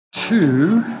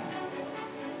2.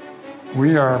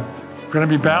 We are going to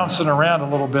be bouncing around a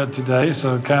little bit today,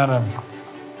 so kind of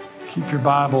keep your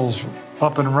Bibles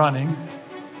up and running.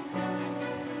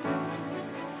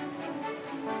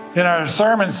 In our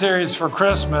sermon series for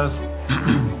Christmas,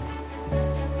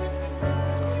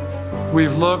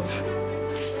 we've looked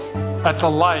at the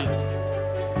light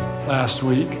last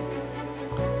week.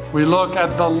 We look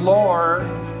at the Lord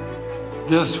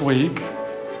this week.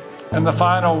 And the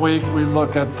final week, we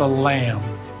look at the Lamb.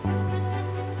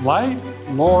 Light,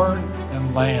 Lord,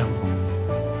 and Lamb.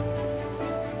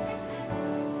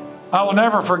 I will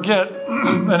never forget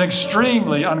an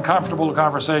extremely uncomfortable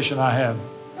conversation I had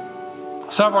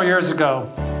several years ago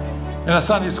in a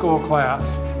Sunday school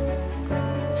class.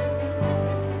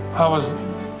 I was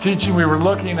teaching, we were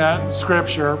looking at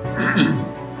Scripture,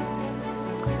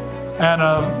 and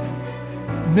a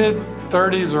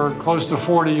mid-30s or close to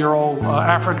 40-year-old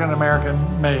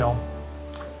African-American male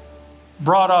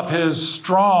brought up his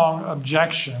strong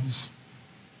objections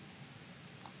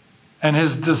and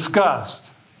his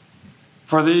disgust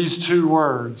for these two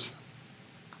words,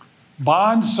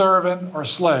 bondservant or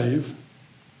slave,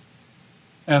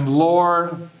 and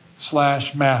Lord/master.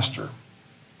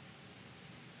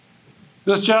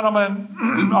 This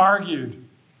gentleman argued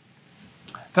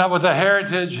that with the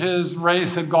heritage his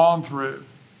race had gone through,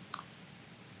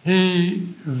 he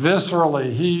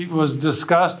was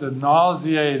disgusted,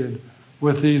 nauseated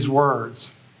with these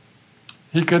words.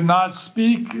 He could not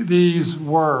speak these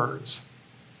words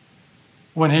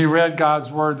when he read God's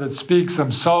word that speaks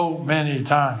them so many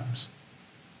times.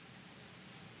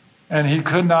 And he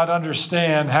could not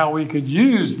understand how we could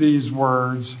use these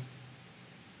words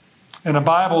in a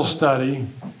Bible study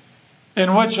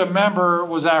in which a member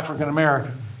was African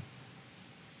American.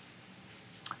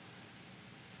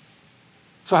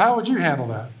 So how would you handle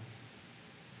that?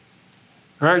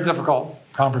 Very difficult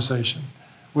conversation.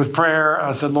 With prayer,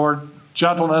 I said, Lord,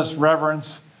 gentleness,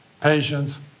 reverence,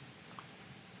 patience.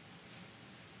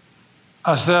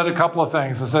 I said a couple of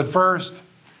things. I said, first,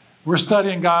 we're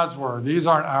studying God's word. These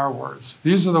aren't our words.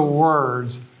 These are the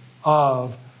words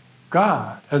of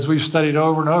God. As we've studied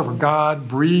over and over, God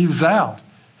breathes out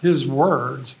his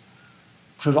words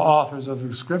to the authors of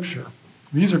the Scripture.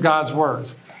 These are God's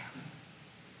words.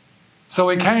 So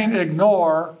we can't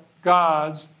ignore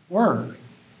God's word.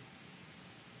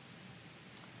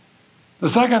 The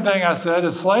second thing I said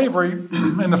is slavery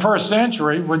in the first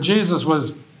century, when Jesus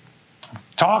was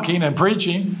talking and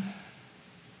preaching,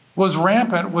 was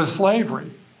rampant with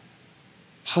slavery.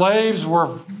 Slaves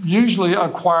were usually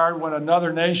acquired when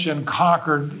another nation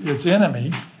conquered its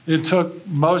enemy. It took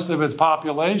most of its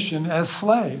population as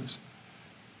slaves.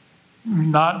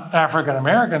 Not African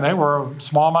American, they were a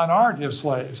small minority of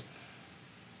slaves.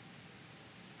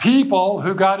 People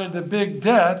who got into big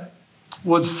debt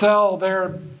would sell their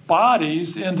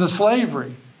bodies into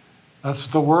slavery. That's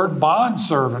the word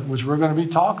bondservant, which we're going to be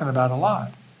talking about a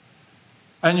lot.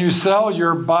 And you sell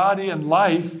your body and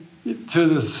life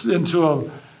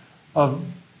into a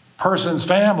person's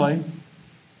family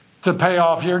to pay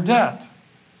off your debt.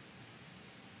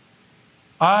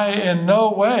 I in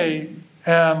no way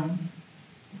am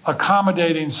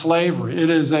accommodating slavery.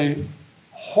 It is a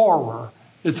horror.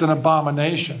 It's an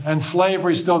abomination. And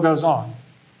slavery still goes on.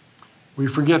 We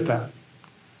forget that.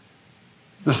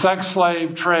 The sex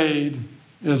slave trade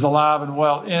is alive and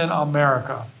well in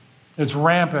America. It's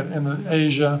rampant in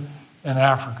Asia and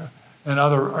Africa and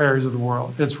other areas of the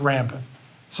world. It's rampant.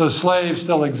 So slaves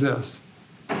still exist.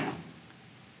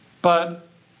 But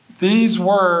these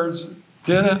words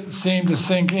didn't seem to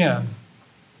sink in.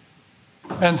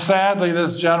 And sadly,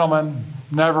 this gentleman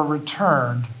never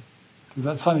returned to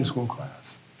that Sunday school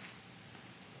class.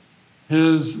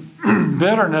 His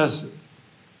bitterness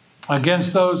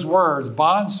against those words,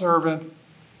 bondservant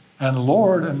and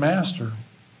Lord and master,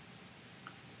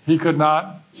 he could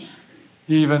not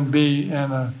even be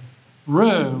in a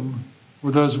room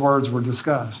where those words were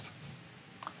discussed.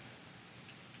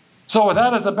 So with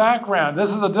that as a background,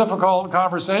 this is a difficult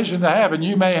conversation to have, and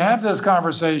you may have this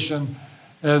conversation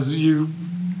as you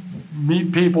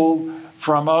meet people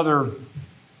from other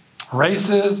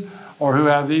races or who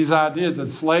have these ideas that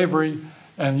slavery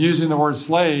and using the word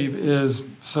slave is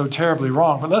so terribly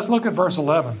wrong. But let's look at verse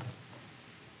 11.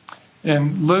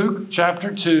 In Luke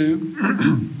chapter 2,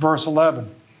 verse 11.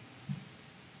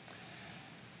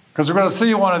 Because we're going to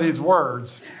see one of these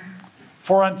words.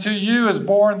 For unto you is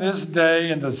born this day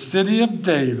in the city of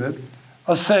David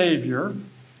a Savior,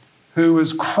 who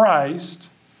is Christ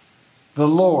the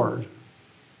Lord.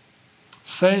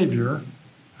 Savior,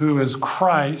 who is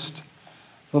Christ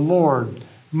the Lord.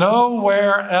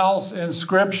 Nowhere else in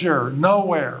Scripture,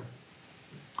 nowhere,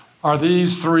 are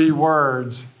these three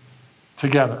words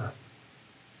together.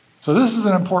 So this is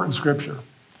an important scripture.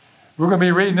 We're going to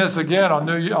be reading this again on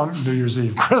New Year's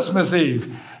Eve, Christmas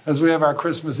Eve, as we have our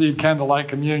Christmas Eve candlelight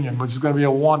communion, which is going to be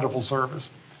a wonderful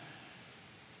service.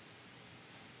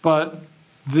 But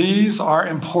these are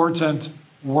important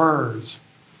words.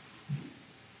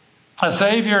 A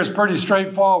Savior is pretty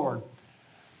straightforward.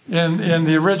 In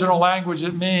the original language,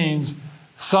 it means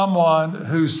someone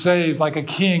who saves, like a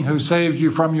king who saves you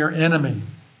from your enemy.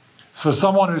 So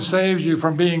someone who saves you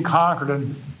from being conquered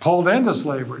and pulled into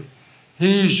slavery.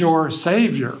 He's your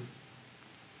Savior.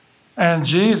 And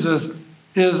Jesus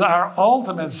is our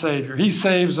ultimate Savior. He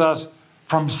saves us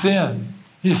from sin.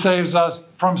 He saves us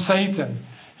from Satan.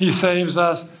 He saves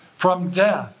us from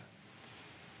death.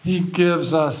 He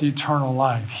gives us eternal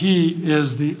life. He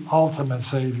is the ultimate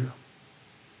Savior.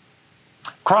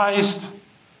 Christ,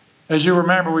 as you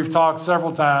remember, we've talked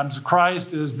several times,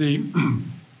 Christ is the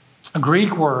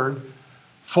Greek word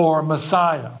for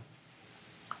Messiah.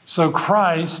 So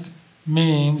Christ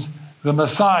means the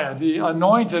Messiah, the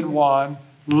anointed one,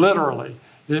 literally.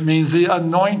 It means the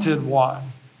anointed one.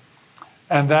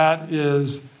 And that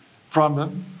is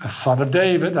from the son of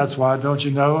David. That's why, don't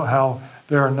you know how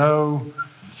there are no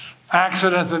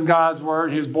accidents in God's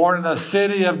word? He was born in the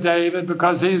city of David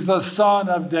because he's the son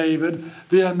of David,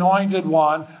 the anointed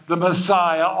one, the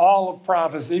Messiah. All of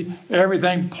prophecy,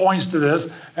 everything points to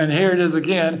this. And here it is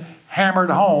again, hammered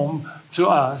home to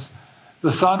us.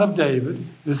 The son of David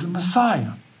is the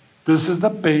Messiah. This is the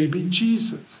baby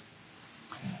Jesus.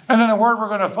 And then the word we're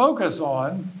going to focus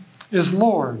on is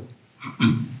Lord.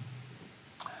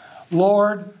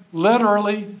 Lord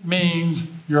literally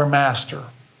means your master.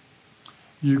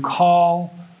 You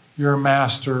call your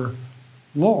master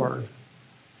Lord.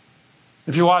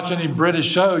 If you watch any British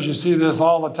shows, you see this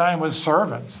all the time with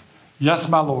servants. Yes,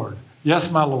 my Lord.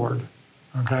 Yes, my Lord.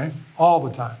 Okay? All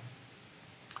the time.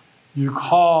 You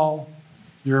call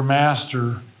your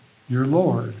master your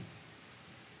Lord.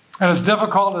 And as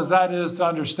difficult as that is to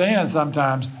understand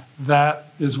sometimes, that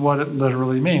is what it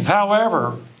literally means.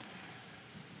 However,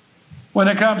 when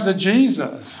it comes to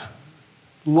Jesus,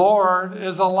 Lord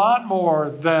is a lot more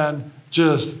than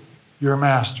just your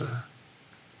master.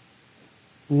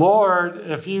 Lord,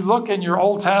 if you look in your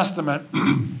Old Testament,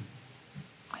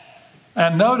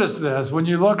 and notice this, when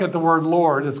you look at the word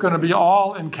Lord, it's going to be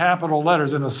all in capital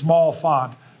letters in a small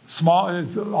font.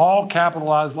 It's all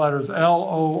capitalized letters,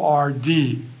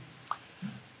 L-O-R-D.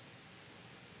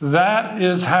 That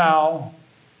is how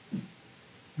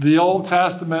the Old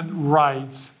Testament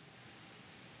writes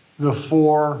the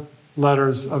four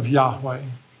letters of Yahweh.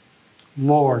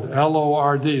 Lord,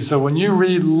 L-O-R-D. So when you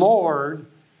read Lord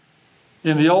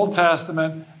in the Old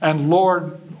Testament and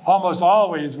Lord almost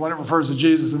always when it refers to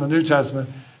Jesus in the New Testament,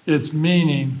 it's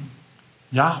meaning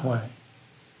Yahweh,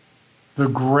 the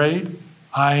great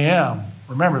I am.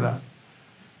 Remember that.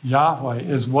 Yahweh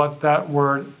is what that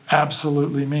word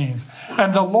absolutely means.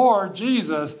 And the Lord,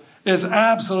 Jesus, is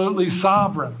absolutely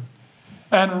sovereign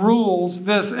and rules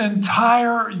this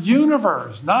entire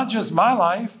universe, not just my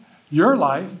life, your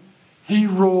life. He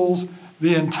rules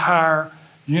the entire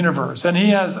universe. And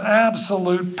he has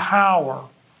absolute power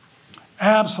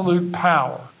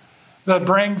that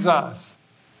brings us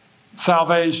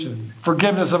salvation,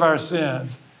 forgiveness of our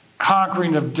sins,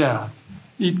 conquering of death,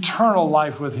 eternal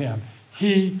life with him.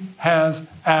 He has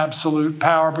absolute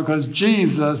power because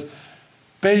Jesus,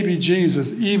 baby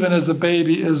Jesus, even as a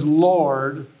baby, is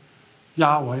Lord,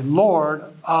 Yahweh, Lord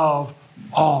of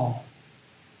all.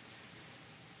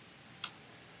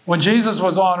 When Jesus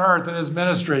was on earth in his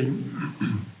ministry,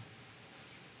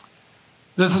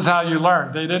 this is how you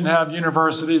learned. They didn't have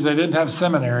universities. They didn't have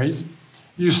seminaries.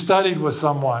 You studied with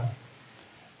someone.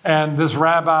 And this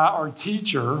rabbi or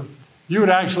teacher, you would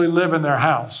actually live in their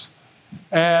house.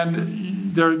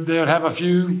 And they would have a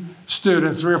few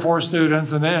students, 3 or 4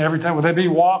 students, and then every time when they'd be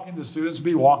walking, the students would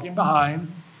be walking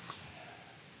behind,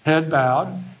 head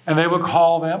bowed, and they would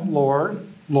call them Lord,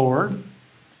 Lord.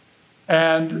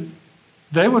 And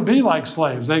they would be like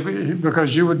slaves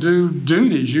because you would do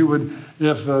duties. You would,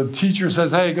 if the teacher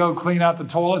says, hey, go clean out the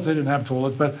toilets, they didn't have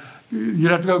toilets, but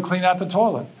you'd have to go clean out the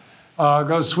toilet.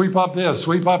 Go sweep up this,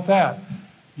 sweep up that.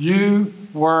 You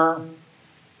were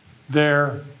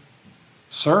their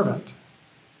servant.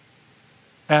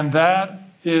 And that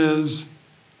is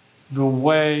the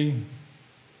way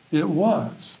it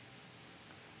was.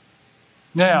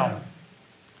 Now,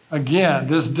 again,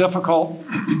 this difficult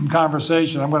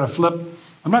conversation, I'm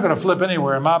not going to flip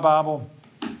anywhere. In my Bible,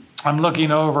 I'm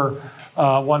looking over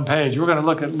one page. We're going to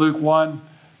look at Luke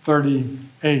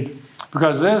 1:38,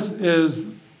 because this is,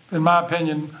 in my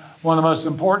opinion, one of the most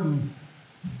important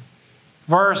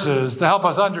verses to help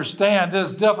us understand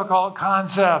this difficult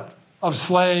concept of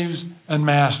slaves and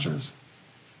masters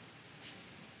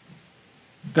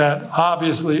that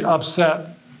obviously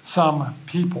upset some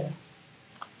people.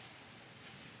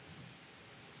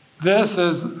 This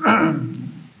is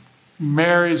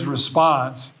Mary's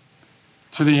response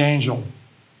to the angel.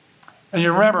 And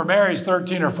you remember, Mary's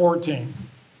 13 or 14.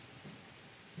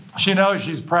 She knows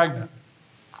she's pregnant.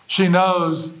 She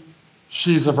knows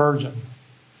she's a virgin.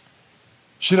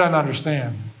 She doesn't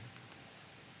understand.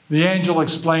 The angel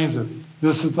explains it.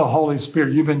 This is the Holy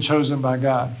Spirit. You've been chosen by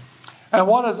God. And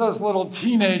what is this little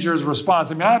teenager's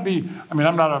response? I'm not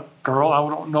a girl. I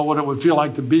don't know what it would feel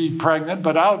like to be pregnant,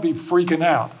 but I would be freaking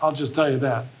out. I'll just tell you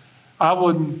that. I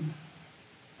wouldn't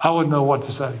know what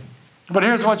to say. But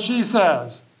here's what she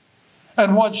says.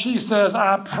 And what she says,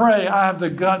 I pray I have the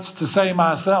guts to say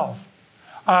myself.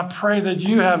 I pray that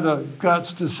you have the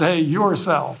guts to say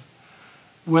yourself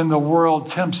when the world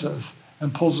tempts us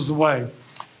and pulls us away.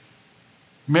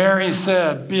 Mary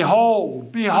said,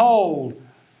 behold, behold,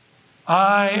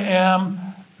 I am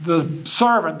the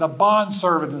servant, the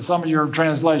bondservant in some of your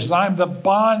translations. I'm the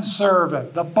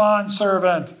bondservant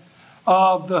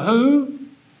of the who?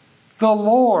 The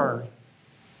Lord.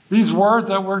 These words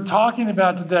that we're talking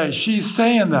about today, she's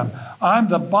saying them. I'm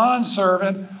the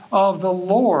bondservant of the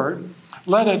Lord.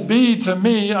 Let it be to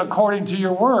me according to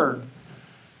your word.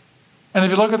 And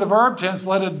if you look at the verb tense,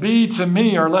 let it be to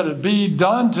me or let it be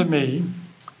done to me,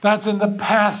 that's in the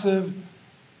passive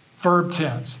verb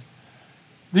tense.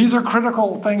 These are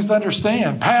critical things to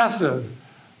understand. Passive,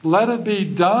 let it be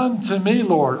done to me,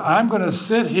 Lord. I'm going to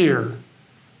sit here,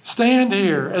 stand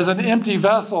here as an empty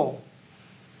vessel.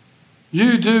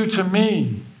 You do to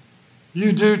me.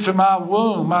 You do to my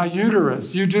womb, my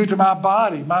uterus. You do to my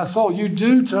body, my soul. You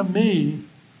do to me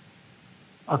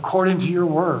according to your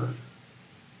word.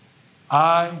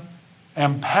 I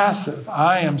am passive.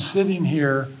 I am sitting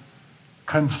here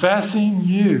confessing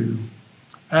you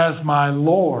as my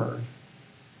Lord,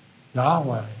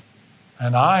 Yahweh,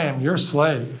 and I am your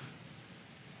slave.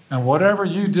 And whatever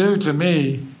you do to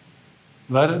me,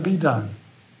 let it be done.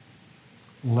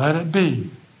 Let it be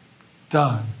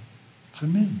done to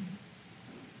me.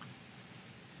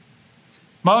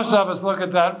 Most of us look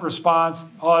at that response,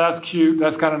 oh, that's cute,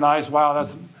 that's kind of nice, wow,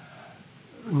 that's...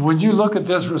 When you look at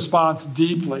this response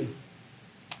deeply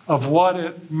of what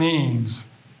it means,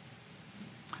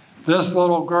 this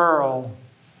little girl,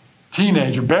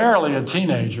 teenager, barely a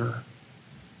teenager,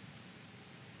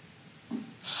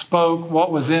 spoke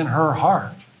what was in her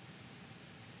heart.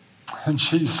 And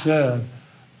she said,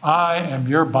 I am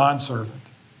your bondservant,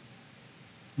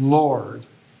 Lord.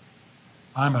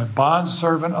 I'm a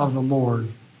bondservant of the Lord.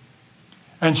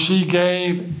 And she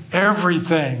gave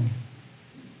everything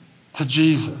to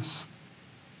Jesus.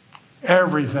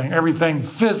 Everything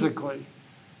physically.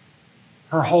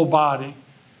 Her whole body,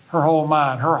 her whole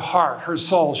mind, her heart, her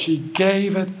soul. She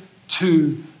gave it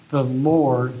to the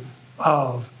Lord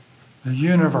of the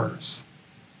universe.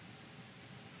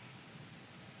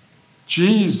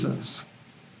 Jesus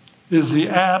is the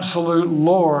absolute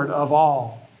Lord of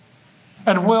all.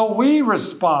 And will we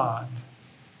respond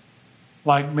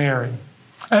like Mary?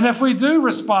 And if we do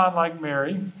respond like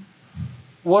Mary,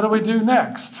 what do we do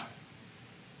next?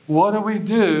 What do we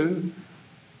do?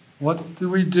 What do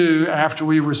we do after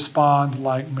we respond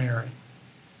like Mary?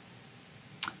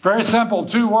 Very simple,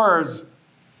 2 words: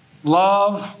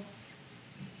 love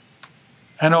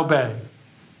and obey.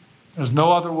 There's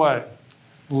no other way.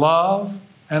 Love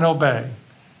and obey.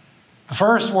 The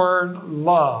first word,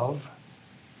 love,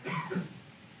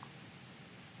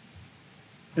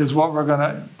 is what we're going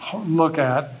to look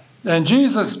at. And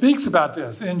Jesus speaks about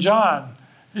this in John.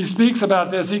 He speaks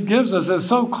about this. He gives us this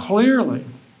so clearly.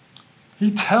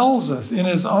 He tells us in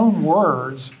his own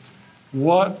words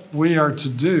what we are to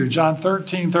do. John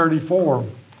 13:34.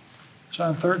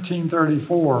 John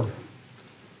 13:34.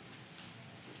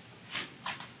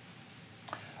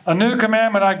 A new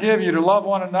commandment I give you, to love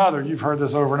one another. You've heard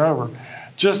this over and over.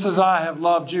 Just as I have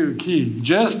loved you. Key.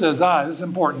 Just as I, this is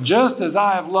important. Just as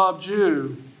I have loved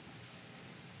you,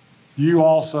 you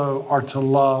also are to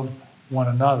love one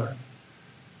another.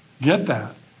 Get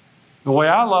that. The way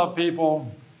I love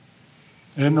people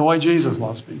isn't the way Jesus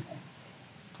loves people.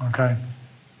 Okay?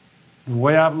 The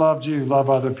way I've loved you, love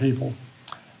other people.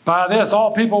 By this,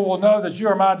 all people will know that you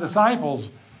are my disciples.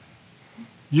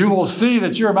 You will see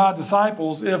that you're my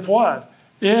disciples if what?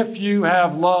 If you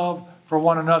have love for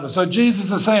one another. So Jesus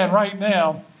is saying right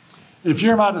now, if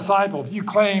you're my disciple, if you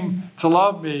claim to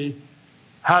love me,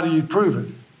 how do you prove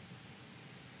it?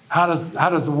 How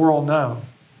does the world know?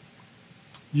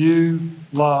 You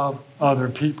love other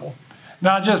people.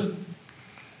 Now, just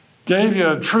gave you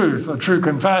a truth, a true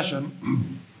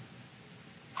confession.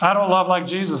 I don't love like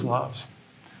Jesus loves.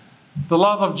 The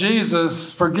love of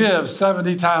Jesus forgives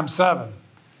 70 times 7.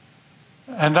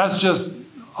 And that's just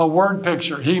a word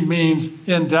picture. He means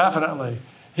indefinitely.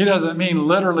 He doesn't mean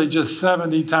literally just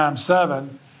 70 times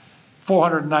 7,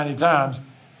 490 times.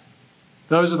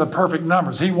 Those are the perfect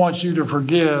numbers. He wants you to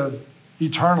forgive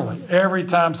eternally. Every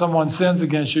time someone sins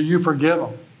against you, you forgive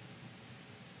them.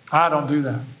 I don't do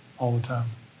that all the time.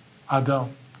 I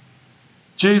don't.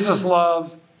 Jesus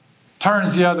loves,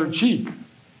 turns the other cheek.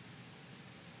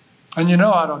 And you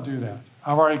know I don't do that.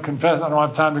 I've already confessed. I don't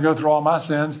have time to go through all my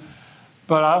sins.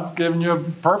 But I've given you a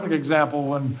perfect example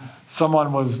when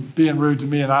someone was being rude to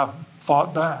me and I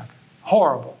fought back.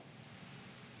 Horrible.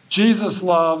 Jesus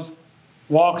loves,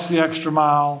 walks the extra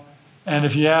mile, and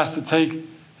if you ask to take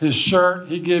his shirt,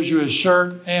 he gives you his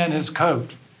shirt and his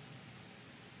coat.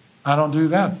 I don't do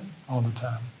that all the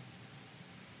time.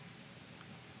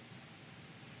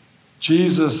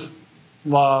 Jesus'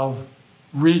 love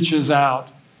reaches out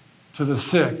to the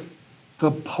sick,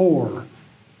 the poor,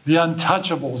 the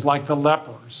untouchables like the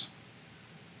lepers.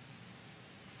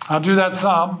 I'll do that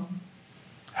some.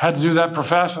 Had to do that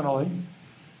professionally.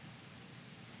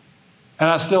 And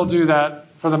I still do that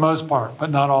for the most part, but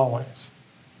not always.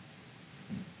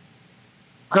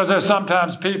 Because there's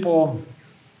sometimes people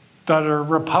that are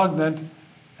repugnant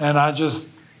and I just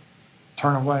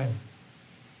turn away.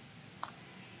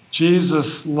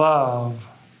 Jesus' love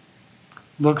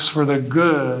looks for the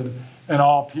good in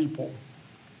all people.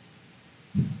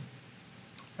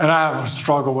 And I have a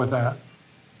struggle with that.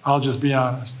 I'll just be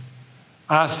honest.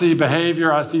 I see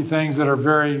behavior, I see things that are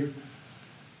very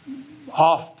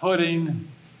off-putting,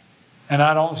 and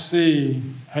I don't see,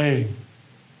 hey,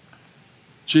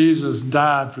 Jesus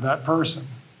died for that person.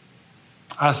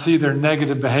 I see their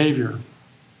negative behavior,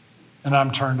 and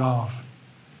I'm turned off.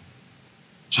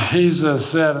 Jesus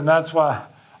said, and that's why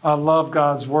I love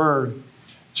God's word.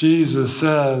 Jesus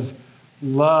says,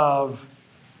 love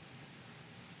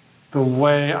the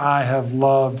way I have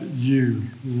loved you.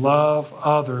 Love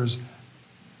others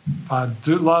by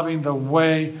loving the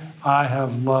way I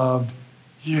have loved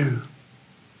you.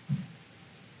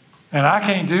 And I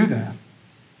can't do that.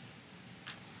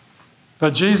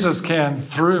 But Jesus can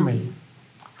through me,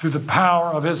 through the power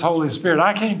of his Holy Spirit.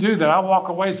 I can't do that. I walk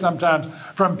away sometimes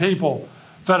from people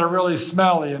that are really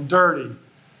smelly and dirty.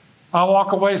 I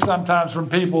walk away sometimes from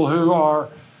people who are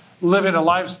living a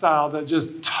lifestyle that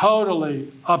just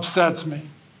totally upsets me.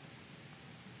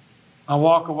 I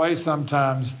walk away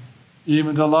sometimes,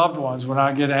 even to loved ones, when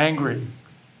I get angry.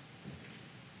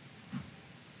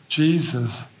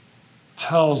 Jesus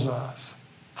tells us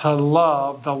to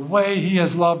love the way he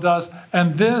has loved us,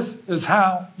 and this is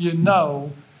how you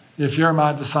know if you're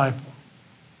my disciple.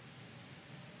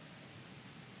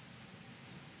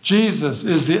 Jesus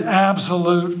is the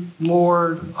absolute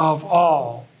Lord of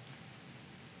all.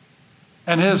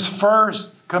 And his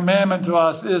first commandment to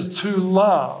us is to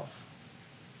love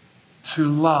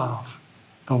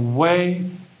the way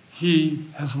he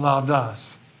has loved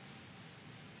us.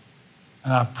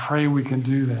 And I pray we can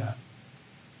do that.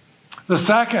 The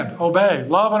second, obey.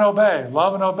 Love and obey.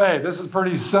 Love and obey. This is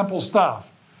pretty simple stuff,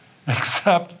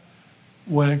 except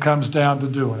when it comes down to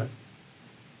doing it.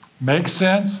 Makes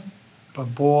sense,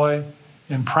 but boy,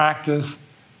 in practice,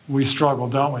 we struggle,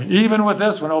 don't we? Even with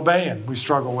this one, obeying, we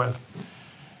struggle with.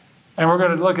 And we're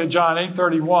going to look at John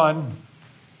 8:31.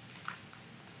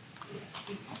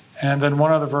 And then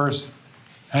one other verse.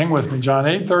 Hang with me. John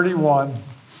 8:31.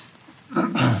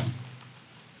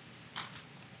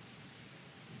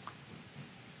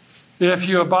 If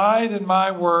you abide in my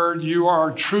word, you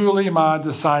are truly my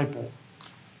disciple.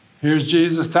 Here's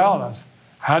Jesus telling us.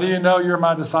 How do you know you're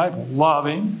my disciple?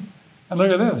 Loving. And look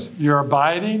at this. You're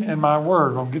abiding in my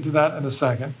word. We'll get to that in a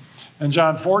second. And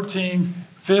John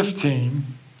 14:15,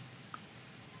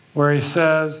 where he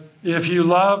says, if you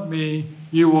love me,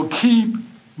 you will keep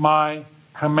my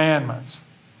commandments.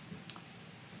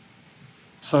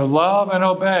 So love and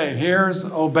obey. Here's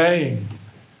obeying.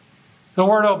 The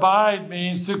word abide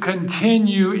means to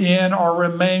continue in or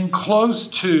remain close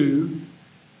to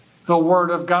the Word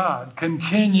of God.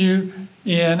 Continue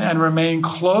in and remain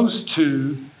close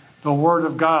to the Word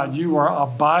of God. You are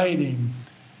abiding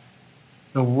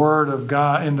the Word of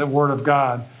God in the Word of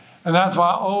God. And that's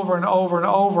why over and over and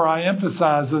over I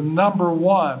emphasize the number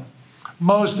one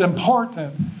most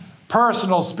important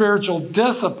personal spiritual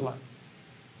discipline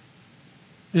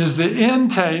is the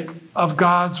intake of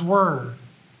God's Word.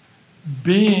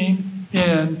 Being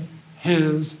in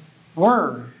his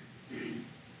word.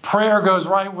 Prayer goes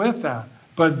right with that.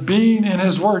 But being in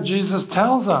his word, Jesus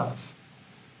tells us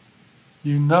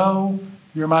You know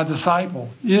you're my disciple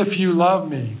if you love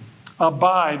me.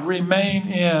 Abide, remain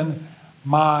in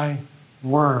my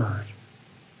word.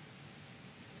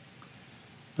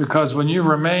 Because when you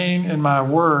remain in my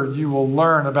word, you will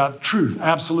learn about truth,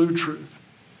 absolute truth.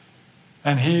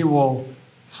 And he will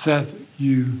set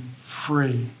you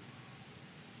free.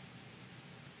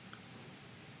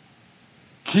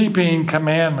 Keeping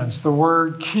commandments. The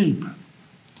word keep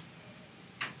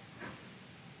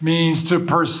means to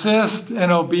persist in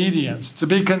obedience, to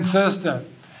be consistent.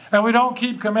 And we don't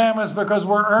keep commandments because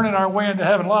we're earning our way into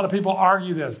heaven. A lot of people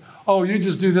argue this. Oh, you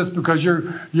just do this because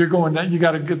you're going that you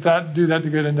got to get that, do that to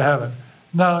get into heaven.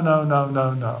 No, no, no,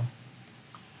 no, no.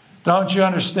 Don't you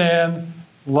understand?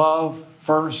 Love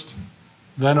first,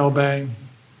 then obey.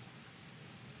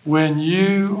 When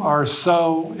you are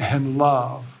so in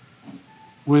love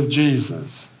with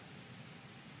Jesus,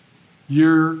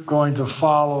 you're going to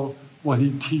follow what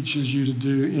he teaches you to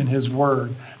do in his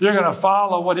word. You're going to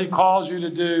follow what he calls you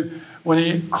to do when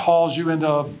he calls you into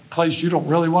a place you don't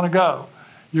really want to go.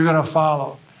 You're going to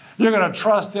follow. You're going to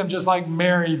trust him just like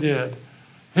Mary did.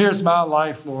 Here's my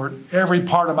life, Lord. Every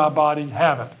part of my body,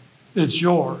 have it. It's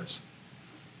yours.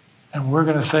 And we're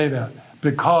going to say that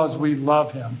because we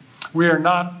love him. We are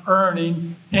not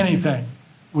earning anything.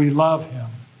 We love him.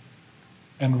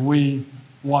 And we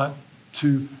want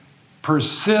to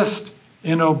persist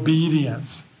in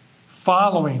obedience,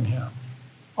 following him,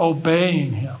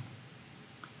 obeying him.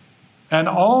 And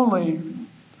only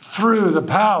through the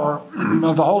power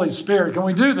of the Holy Spirit can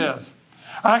we do this.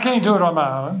 I can't do it on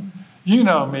my own. You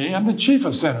know me. I'm the chief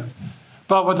of sinners.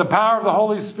 But with the power of the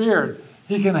Holy Spirit,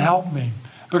 he can help me.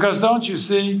 Because don't you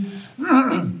see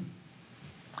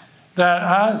that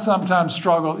I sometimes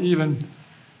struggle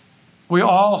we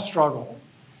all struggle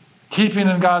keeping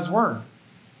in God's word.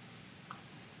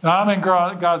 Now, I'm in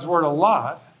God's word a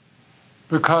lot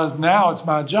because now it's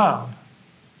my job,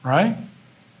 right?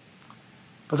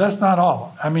 But that's not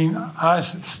all. I mean, I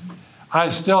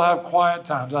still have quiet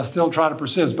times. I still try to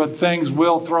persist, but things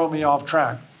will throw me off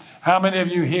track. How many of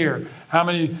you here? How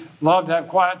many love to have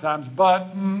quiet times, but,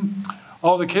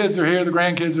 the kids are here, the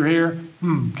grandkids are here.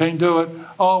 Can't do it.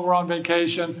 Oh, we're on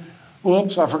vacation.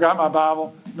 Oops, I forgot my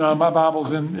Bible. No, my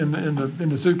Bible's in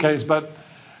the suitcase, but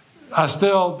I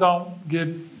still don't get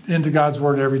into God's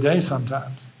word every day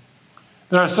sometimes.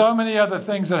 There are so many other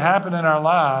things that happen in our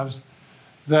lives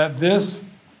that this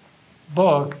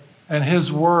book and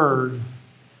his word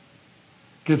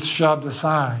gets shoved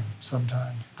aside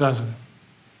sometimes, doesn't it?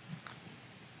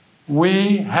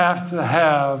 We have to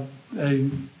have a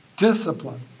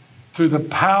discipline through the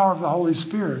power of the Holy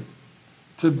Spirit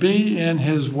to be in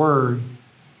his word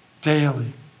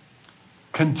daily,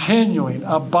 continuing,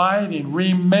 abiding,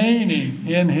 remaining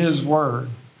in his word.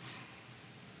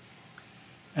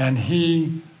 And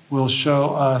he will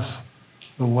show us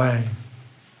the way.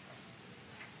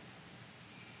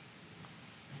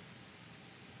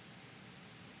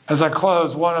 As I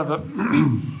close, one of the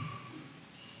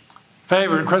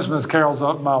favorite Christmas carols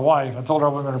of my wife, I told her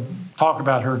we were going to talk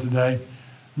about her today.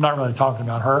 I'm not really talking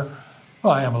about her.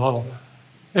 Well, I am a little.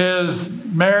 Is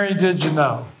Mary, Did You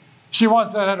Know? She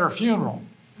wants that at her funeral.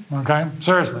 Okay?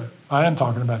 Seriously. I am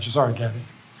talking about you. Sorry, Kathy.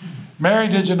 Mary,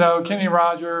 Did You Know? Kenny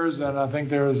Rogers, and I think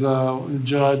there's a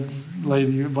judge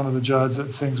lady, one of the judges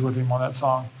that sings with him on that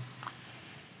song.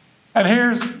 And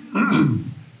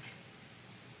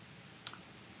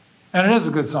and it is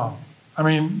a good song. I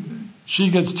mean, she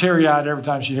gets teary-eyed every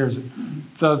time she hears it.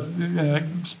 It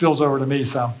spills over to me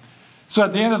some. So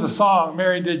at the end of the song,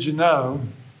 Mary, Did You Know?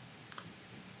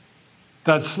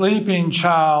 That sleeping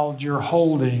child you're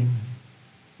holding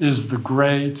is the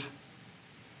great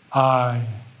I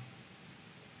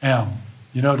am.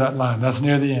 You know that line. That's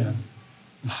near the end.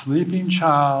 The sleeping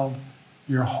child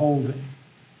you're holding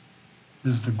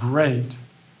is the great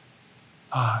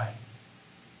I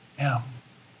am.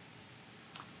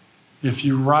 If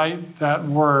you write that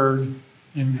word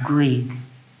in Greek,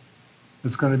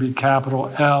 it's going to be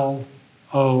capital L-O-R-D.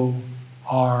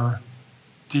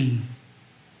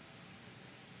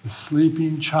 The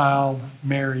sleeping child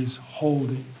Mary's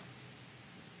holding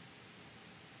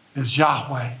is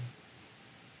Yahweh,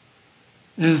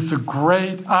 is the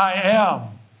great I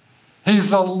am.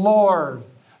 He's the Lord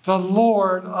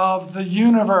of the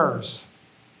universe.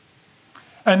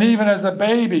 And even as a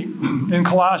baby, in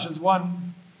Colossians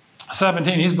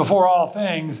 1:17, he's before all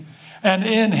things, and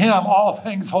in him all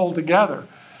things hold together.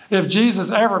 If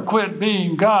Jesus ever quit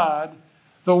being God,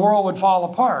 the world would fall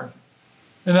apart.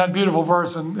 In that beautiful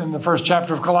verse in the first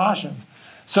chapter of Colossians.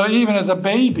 So even as a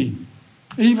baby,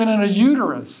 even in a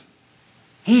uterus,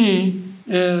 he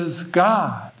is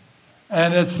God.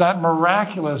 And it's that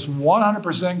miraculous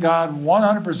 100% God,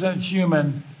 100%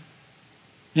 human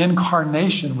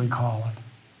incarnation, we call it.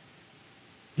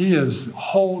 He is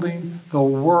holding the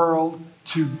world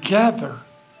together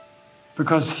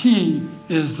because he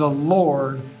is the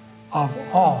Lord of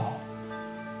all,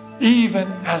 even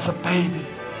as a baby.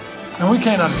 And we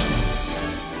can't understand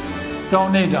it.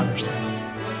 Don't need to understand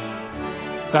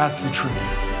it. That's the truth.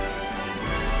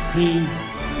 He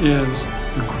is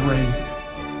the great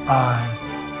I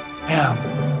am.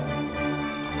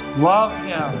 Love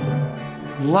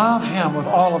him. Love him with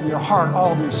all of your heart,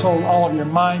 all of your soul, all of your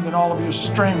mind, and all of your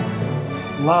strength.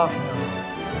 Love him.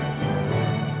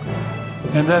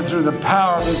 And then through the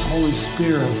power of his Holy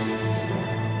Spirit,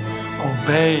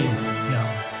 obey him.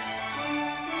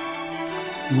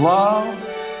 Love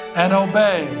and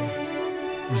obey.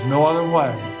 There's no other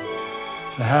way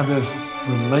to have this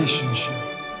relationship.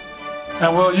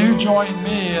 And will you join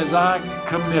me as I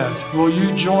commit? Will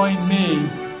you join me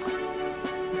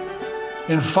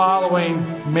in following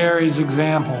Mary's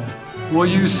example? Will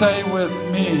you say with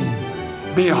me,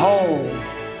 behold,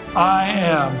 I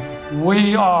am,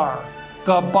 we are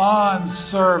the bond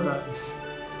servants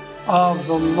of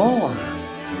the Lord.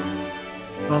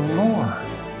 The Lord.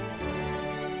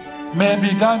 May it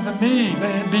be done to me.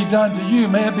 May it be done to you.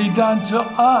 May it be done to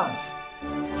us.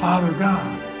 Father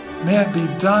God, may it be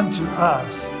done to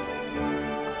us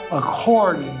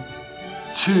according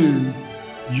to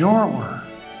your word.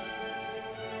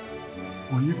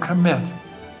 Will you commit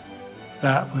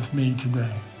that with me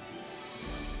today?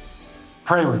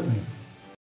 Pray with me.